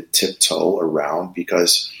continue to tiptoe around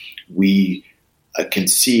because we can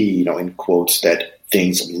see, in quotes, that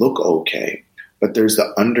things look okay, but there's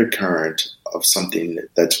the undercurrent of something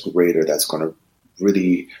that's greater that's going to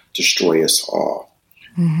really destroy us all.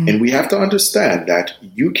 Mm-hmm. And we have to understand that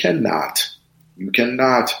you cannot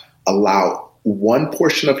allow one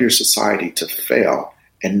portion of your society to fail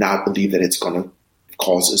and not believe that it's going to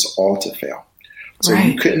cause us all to fail. So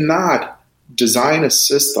you could not design a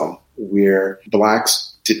system where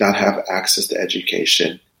Blacks did not have access to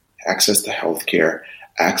education, access to healthcare,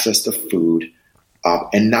 access to food,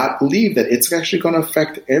 and not believe that it's actually going to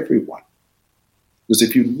affect everyone. Because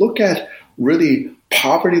if you look at really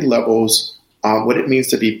poverty levels, what it means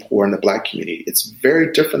to be poor in the Black community, it's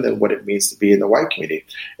very different than what it means to be in the white community.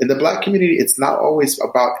 In the Black community, it's not always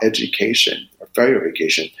about education or failure of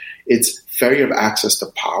education. It's failure of access to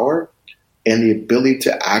power and the ability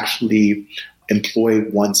to actually employ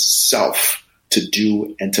oneself to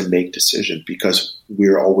do and to make decisions, because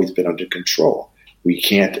we're always been under control. We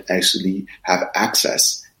can't actually have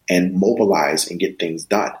access and mobilize and get things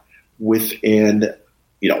done. Within,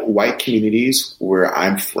 white communities where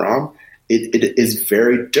I'm from, it is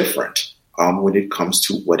very different when it comes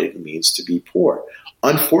to what it means to be poor.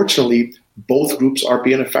 Unfortunately, both groups are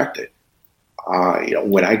being affected.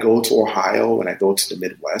 When I go to Ohio, when I go to the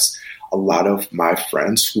Midwest, a lot of my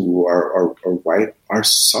friends who are white are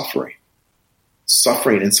suffering,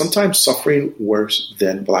 and sometimes suffering worse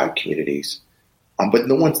than Black communities. But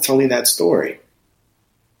no one's telling that story.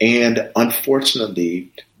 And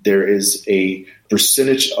unfortunately, there is a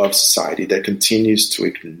percentage of society that continues to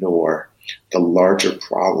ignore the larger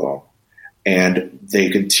problem, and they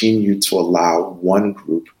continue to allow one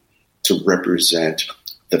group to represent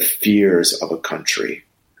the fears of a country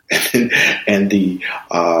and the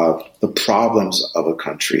problems of a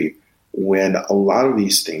country, when a lot of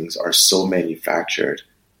these things are so manufactured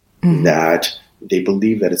that they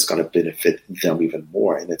believe that it's going to benefit them even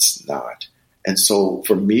more, and it's not. And so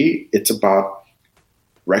for me, it's about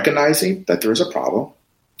recognizing that there is a problem,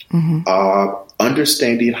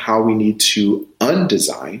 understanding how we need to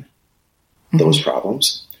undesign those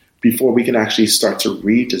problems before we can actually start to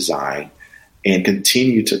redesign and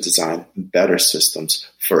continue to design better systems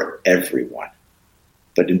for everyone.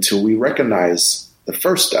 But until we recognize the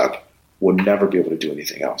first step, we'll never be able to do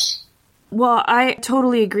anything else. Well, I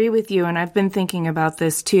totally agree with you, and I've been thinking about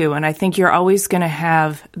this too, and I think you're always going to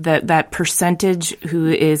have that percentage who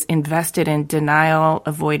is invested in denial,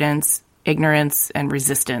 avoidance, ignorance, and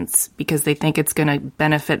resistance because they think it's going to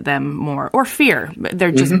benefit them more, or fear.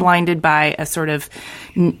 They're just blinded by a sort of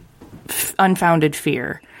unfounded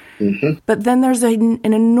fear. But then there's an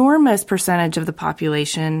enormous percentage of the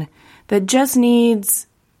population that just needs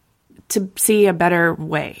to see a better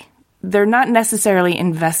way. They're not necessarily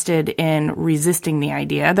invested in resisting the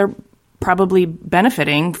idea. They're probably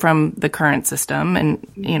benefiting from the current system and,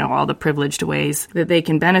 all the privileged ways that they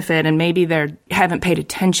can benefit. And maybe they haven't paid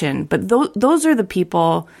attention. But those are the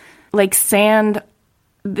people, like sand,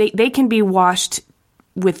 they can be washed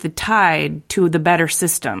with the tide to the better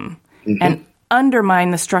system and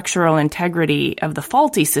undermine the structural integrity of the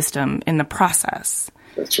faulty system in the process.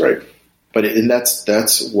 That's right. And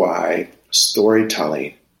that's why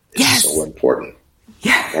storytelling is so important.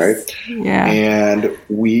 Yes. Right? Yeah. And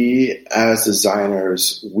we, as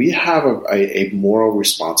designers, we have a moral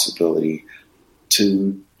responsibility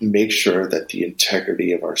to make sure that the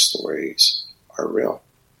integrity of our stories are real.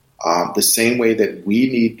 The same way that we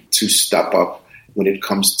need to step up when it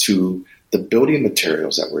comes to the building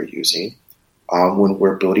materials that we're using, when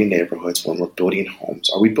we're building neighborhoods, when we're building homes.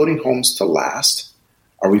 Are we building homes to last?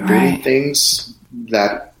 Are we building things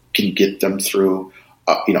that can get them through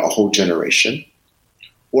a whole generation?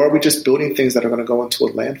 Or are we just building things that are going to go into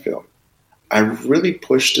a landfill? I really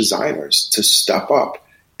push designers to step up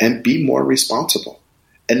and be more responsible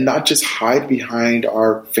and not just hide behind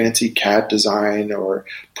our fancy CAD design or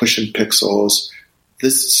pushing pixels.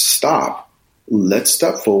 Stop. Let's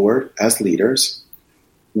step forward as leaders.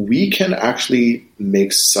 We can actually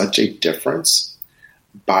make such a difference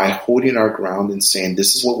by holding our ground and saying,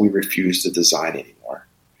 this is what we refuse to design anymore.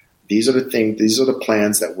 These are the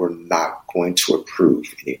plans that we're not going to approve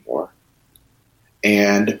anymore.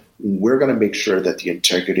 And we're going to make sure that the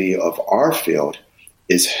integrity of our field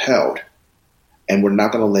is held. And we're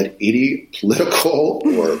not going to let any political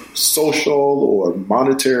or social or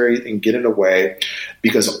monetary thing get in the way,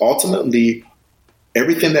 because ultimately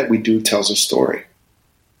everything that we do tells a story.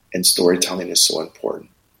 And storytelling is so important.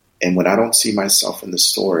 And when I don't see myself in the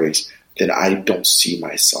stories, then I don't see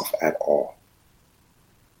myself at all.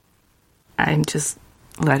 I'm just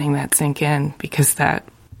letting that sink in because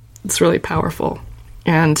it's really powerful.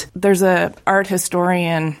 And there's a art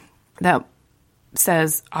historian that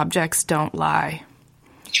says objects don't lie.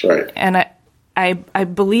 That's right. And I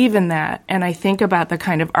believe in that. And I think about the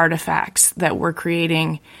kind of artifacts that we're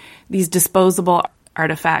creating, these disposable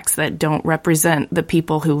artifacts that don't represent the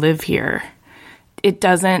people who live here. It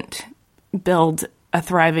doesn't build a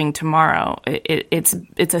thriving tomorrow. It's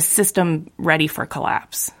a system ready for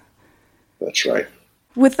collapse. That's right.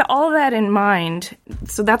 With all that in mind,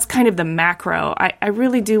 so that's kind of the macro. I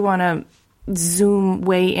really do want to zoom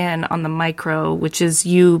way in on the micro, which is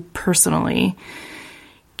you personally,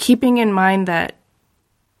 keeping in mind that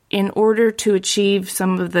in order to achieve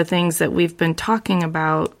some of the things that we've been talking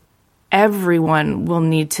about, everyone will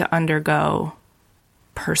need to undergo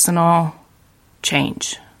personal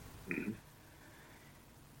change.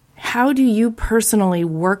 How do you personally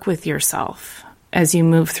work with yourself as you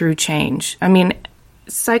move through change? I mean,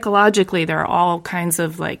 psychologically, there are all kinds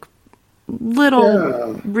of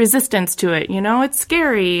little resistance to it. It's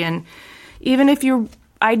scary. And even if you're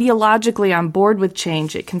ideologically on board with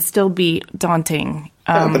change, it can still be daunting.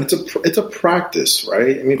 But it's a practice,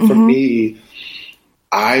 right? I mean, for me,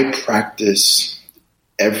 I practice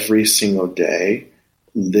every single day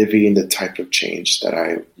living the type of change that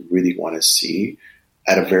I really want to see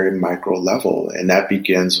at a very micro level. And that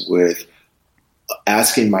begins with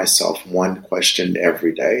asking myself one question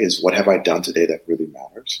every day is, what have I done today that really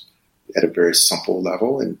matters at a very simple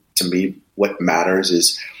level? And to me, what matters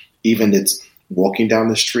is even it's walking down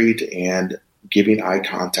the street and giving eye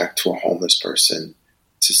contact to a homeless person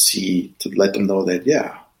to let them know that,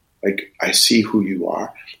 I see who you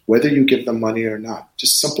are, whether you give them money or not,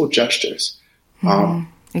 just simple gestures.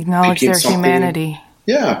 Acknowledge their humanity.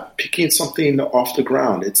 Yeah, picking something off the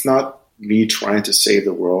ground. It's not me trying to save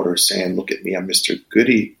the world or saying, look at me, I'm Mr.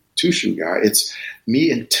 Goody Two-Shoe guy. It's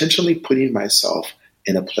me intentionally putting myself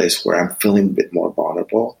in a place where I'm feeling a bit more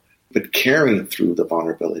vulnerable, but carrying through the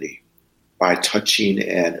vulnerability by touching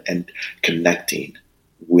and connecting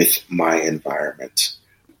with my environment.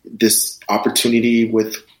 This opportunity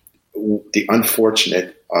with the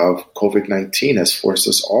unfortunate of COVID-19 has forced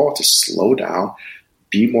us all to slow down,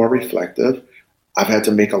 be more reflective. I've had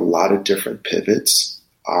to make a lot of different pivots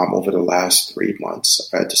over the last 3 months.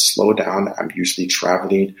 I've had to slow down. I'm usually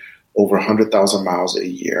traveling over 100,000 miles a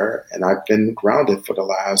year, and I've been grounded for the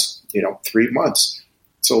last 3 months.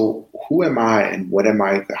 So who am I and what am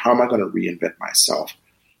I? How am I going to reinvent myself?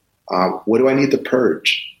 What do I need to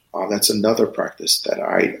purge? That's another practice that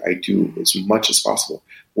I do as much as possible.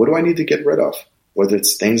 What do I need to get rid of? Whether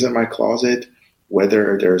it's things in my closet,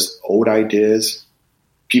 whether there's old ideas,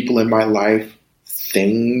 people in my life,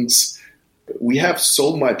 things. We have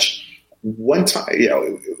so much. One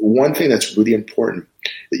thing that's really important,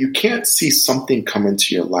 that you can't see something come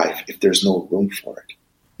into your life if there's no room for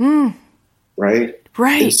it. Right?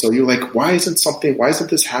 Right. And so you're like, why isn't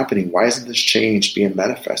this happening? Why isn't this change being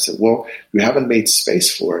manifested? Well, you haven't made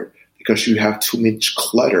space for it because you have too much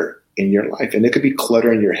clutter in your life. And it could be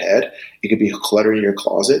clutter in your head. It could be clutter in your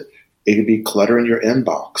closet. It could be clutter in your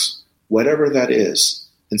inbox, whatever that is.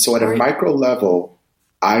 And so at a micro level,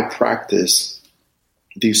 I practice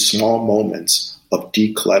these small moments of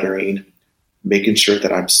decluttering, making sure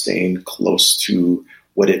that I'm staying close to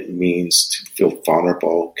what it means to feel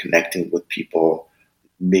vulnerable, connecting with people,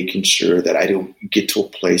 making sure that I don't get to a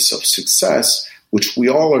place of success, which we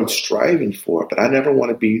all are striving for, but I never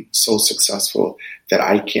want to be so successful that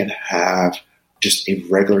I can have just a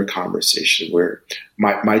regular conversation where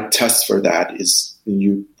my test for that is, and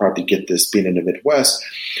you probably get this being in the Midwest,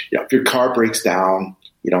 if your car breaks down,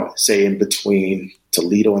 say in between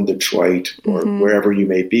Toledo and Detroit or wherever you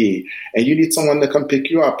may be, and you need someone to come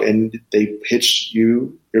pick you up, and they hitch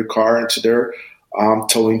your car into their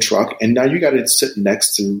towing truck, and now you got to sit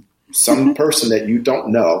next to some person that you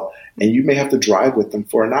don't know, and you may have to drive with them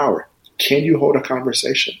for an hour. Can you hold a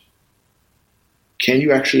conversation? Can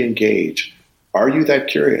you actually engage? Are you that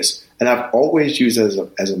curious? And I've always used it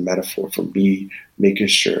as a metaphor for me making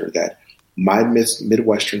sure that my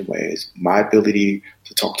Midwestern ways, my ability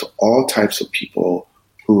to talk to all types of people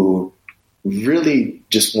who really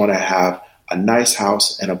just want to have a nice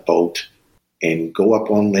house and a boat and go up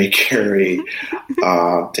on Lake Erie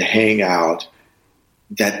to hang out,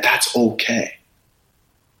 that's okay,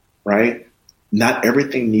 right? Not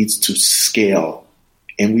everything needs to scale.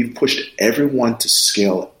 And we've pushed everyone to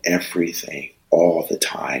scale everything all the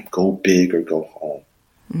time. Go big or go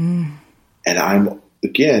home. And I'm,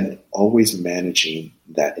 again, always managing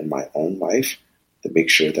that in my own life to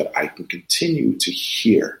make sure that I can continue to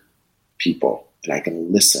hear people and I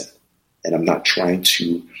can listen. And I'm not trying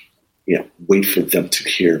to, wait for them to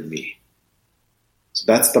hear me. So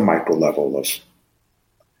that's the micro level of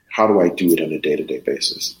how do I do it on a day-to-day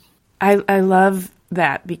basis. I love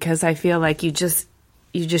that because I feel like you just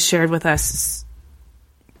shared with us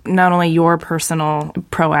not only your personal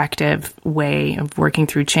proactive way of working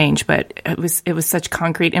through change, but it was such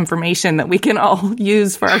concrete information that we can all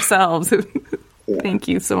use for ourselves. Thank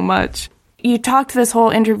you so much. You talked this whole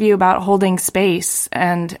interview about holding space,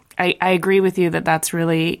 and I agree with you that that's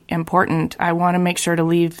really important. I want to make sure to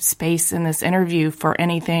leave space in this interview for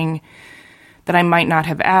anything that I might not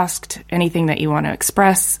have asked, anything that you want to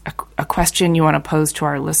express, a question you want to pose to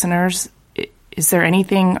our listeners. Is there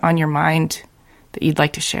anything on your mind that you'd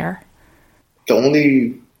like to share? The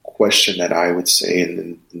only question that I would say,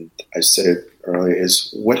 and I said it earlier,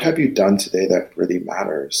 is what have you done today that really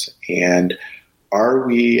matters? And are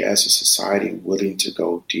we as a society willing to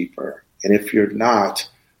go deeper? And if you're not,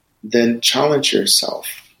 then challenge yourself.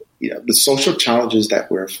 The social challenges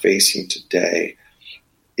that we're facing today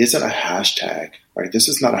isn't a hashtag, right? This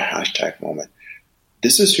is not a hashtag moment.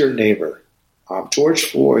 This is your neighbor. George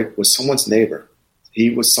Floyd was someone's neighbor. He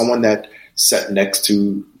was someone that sat next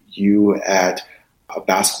to you at a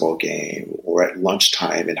basketball game or at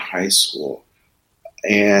lunchtime in high school.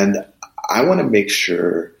 And I want to make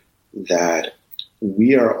sure that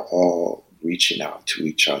we are all reaching out to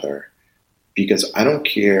each other, because I don't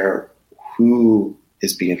care who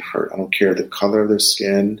is being hurt. I don't care the color of their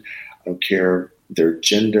skin. I don't care their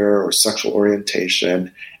gender or sexual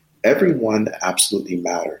orientation. Everyone absolutely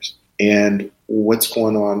matters. And what's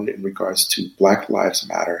going on in regards to Black Lives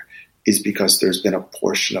Matter is because there's been a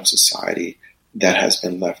portion of society that has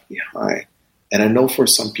been left behind. And I know for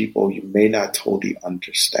some people, you may not totally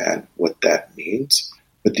understand what that means.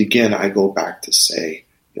 But again, I go back to say,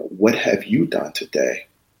 what have you done today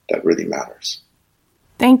that really matters?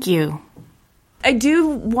 Thank you. I do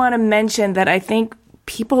want to mention that I think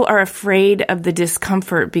people are afraid of the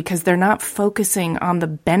discomfort because they're not focusing on the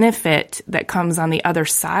benefit that comes on the other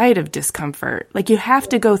side of discomfort. Like, you have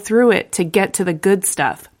to go through it to get to the good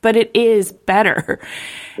stuff, but it is better.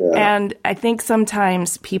 Yeah. And I think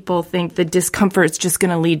sometimes people think the discomfort is just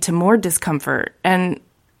going to lead to more discomfort. And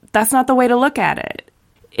that's not the way to look at it.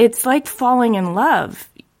 It's like falling in love.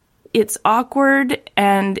 It's awkward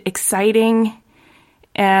and exciting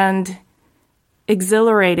and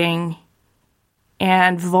exhilarating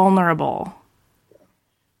and vulnerable.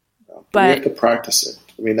 But we have to practice it.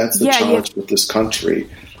 I mean, that's the challenge with this country,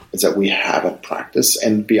 is that we haven't practiced.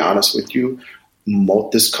 And to be honest with you,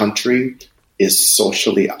 this country is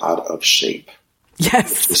socially out of shape.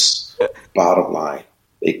 Yes. Just bottom line.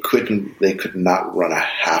 They could not run a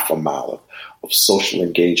half a mile of social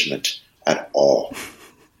engagement at all.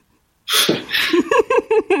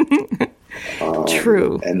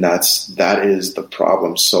 True. And that is the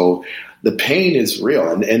problem. So the pain is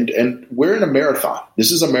real. And we're in a marathon.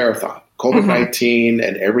 This is a marathon. COVID-19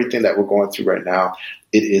 and everything that we're going through right now,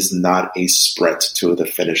 it is not a sprint to the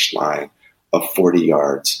finish line of 40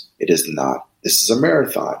 yards. It is not. This is a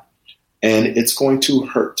marathon, and it's going to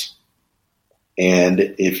hurt.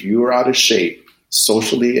 And if you are out of shape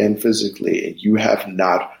socially and physically, and you have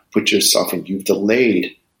not put yourself and you've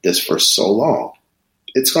delayed this for so long,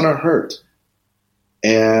 it's going to hurt.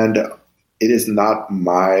 And it is not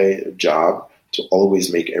my job to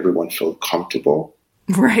always make everyone feel comfortable.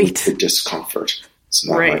 Right. With the discomfort. It's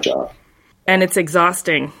not my job. And it's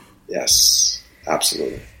exhausting. Yes,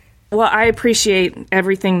 absolutely. Well, I appreciate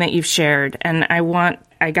everything that you've shared. And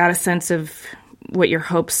I got a sense of what your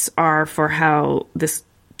hopes are for how this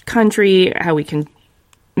country, how we can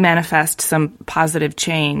manifest some positive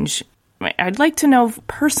change. I'd like to know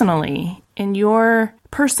personally, in your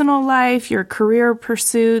personal life, your career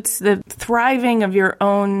pursuits, the thriving of your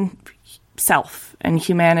own self and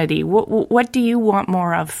humanity, what do you want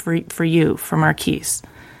more of for you, for Marquise?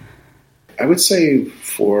 I would say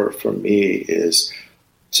for me is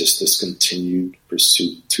just this continued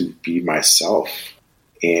pursuit to be myself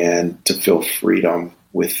and to feel freedom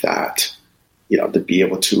with that, to be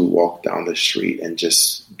able to walk down the street and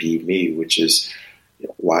just be me, which is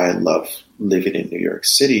why I love living in New York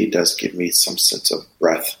City. It does give me some sense of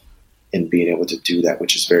breath in being able to do that,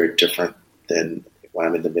 which is very different than when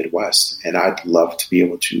I'm in the Midwest. And I'd love to be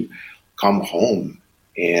able to come home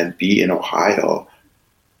and be in Ohio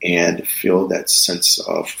and feel that sense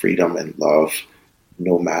of freedom and love,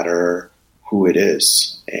 no matter who it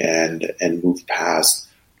is, and move past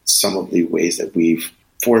some of the ways that we've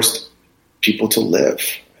forced people to live.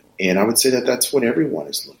 And I would say that that's what everyone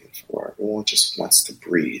is looking for. Everyone just wants to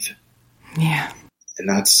breathe. Yeah. And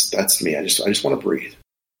that's me. I just want to breathe.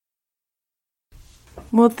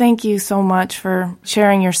 Well, thank you so much for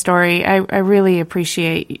sharing your story. I really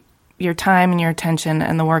appreciate your time and your attention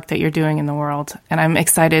and the work that you're doing in the world. And I'm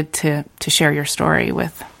excited to share your story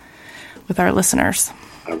with our listeners.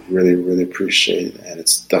 I really, really appreciate it. And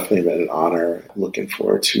it's definitely been an honor. Looking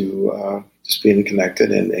forward to just being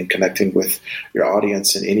connected and connecting with your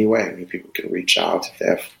audience in any way. I mean, people can reach out if they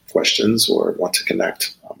have questions or want to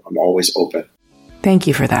connect. I'm always open. Thank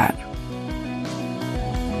you for that.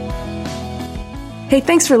 Hey,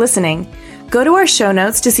 thanks for listening. Go to our show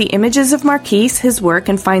notes to see images of Marquise, his work,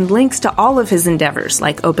 and find links to all of his endeavors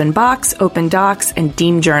like Open Box, Open Docs, and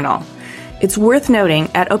Dean Journal. It's worth noting,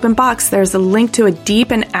 at Open Box, there's a link to a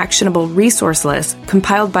deep and actionable resource list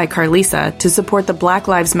compiled by Carlisa to support the Black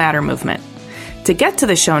Lives Matter movement. To get to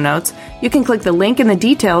the show notes, you can click the link in the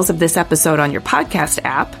details of this episode on your podcast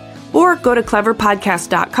app, or go to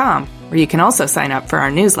cleverpodcast.com, where you can also sign up for our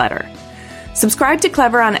newsletter. Subscribe to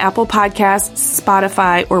Clever on Apple Podcasts,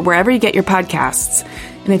 Spotify, or wherever you get your podcasts.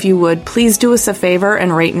 And if you would, please do us a favor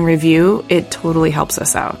and rate and review. It totally helps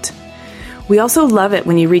us out. We also love it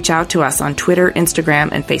when you reach out to us on Twitter,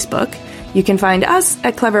 Instagram, and Facebook. You can find us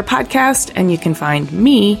at Clever Podcast, and you can find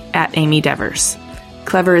me at Amy Devers.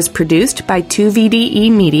 Clever is produced by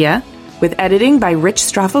 2VDE Media, with editing by Rich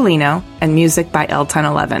Straffolino and music by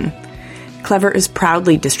L1011. Clever is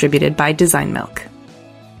proudly distributed by Design Milk.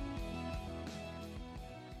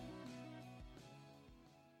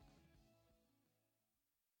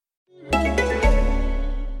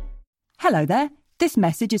 Hello there. This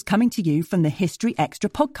message is coming to you from the History Extra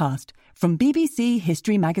podcast from BBC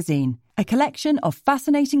History Magazine, a collection of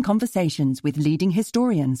fascinating conversations with leading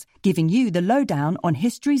historians, giving you the lowdown on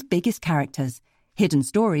history's biggest characters, hidden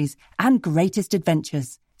stories, and greatest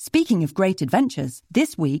adventures. Speaking of great adventures,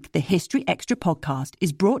 this week the History Extra podcast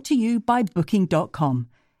is brought to you by Booking.com.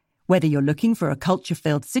 Whether you're looking for a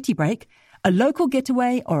culture-filled city break, a local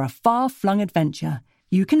getaway, or a far-flung adventure,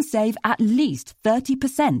 you can save at least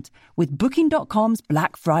 30% with Booking.com's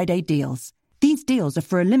Black Friday deals. These deals are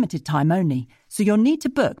for a limited time only, so you'll need to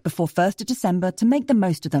book before 1st of December to make the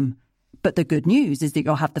most of them. But the good news is that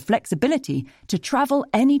you'll have the flexibility to travel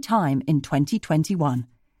anytime in 2021.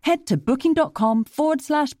 Head to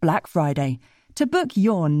Booking.com/Black Friday to book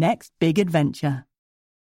your next big adventure.